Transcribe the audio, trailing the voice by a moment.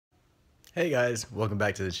Hey guys, welcome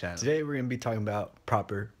back to the channel. Today we're going to be talking about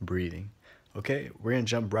proper breathing. Okay, we're going to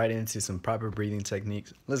jump right into some proper breathing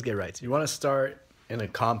techniques. Let's get right to it. You want to start in a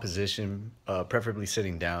calm position, preferably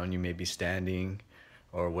sitting down. You may be standing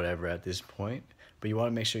or whatever at this point, but you want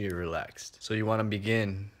to make sure you're relaxed. So you want to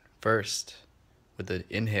begin first with the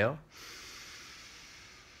inhale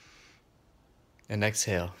and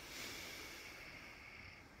exhale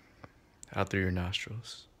out through your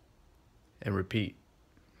nostrils and repeat.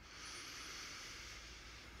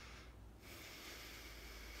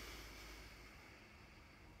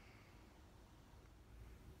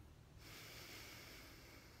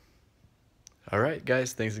 Alright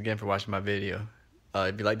guys, thanks again for watching my video.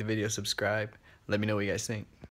 If you like the video, subscribe. Let me know what you guys think.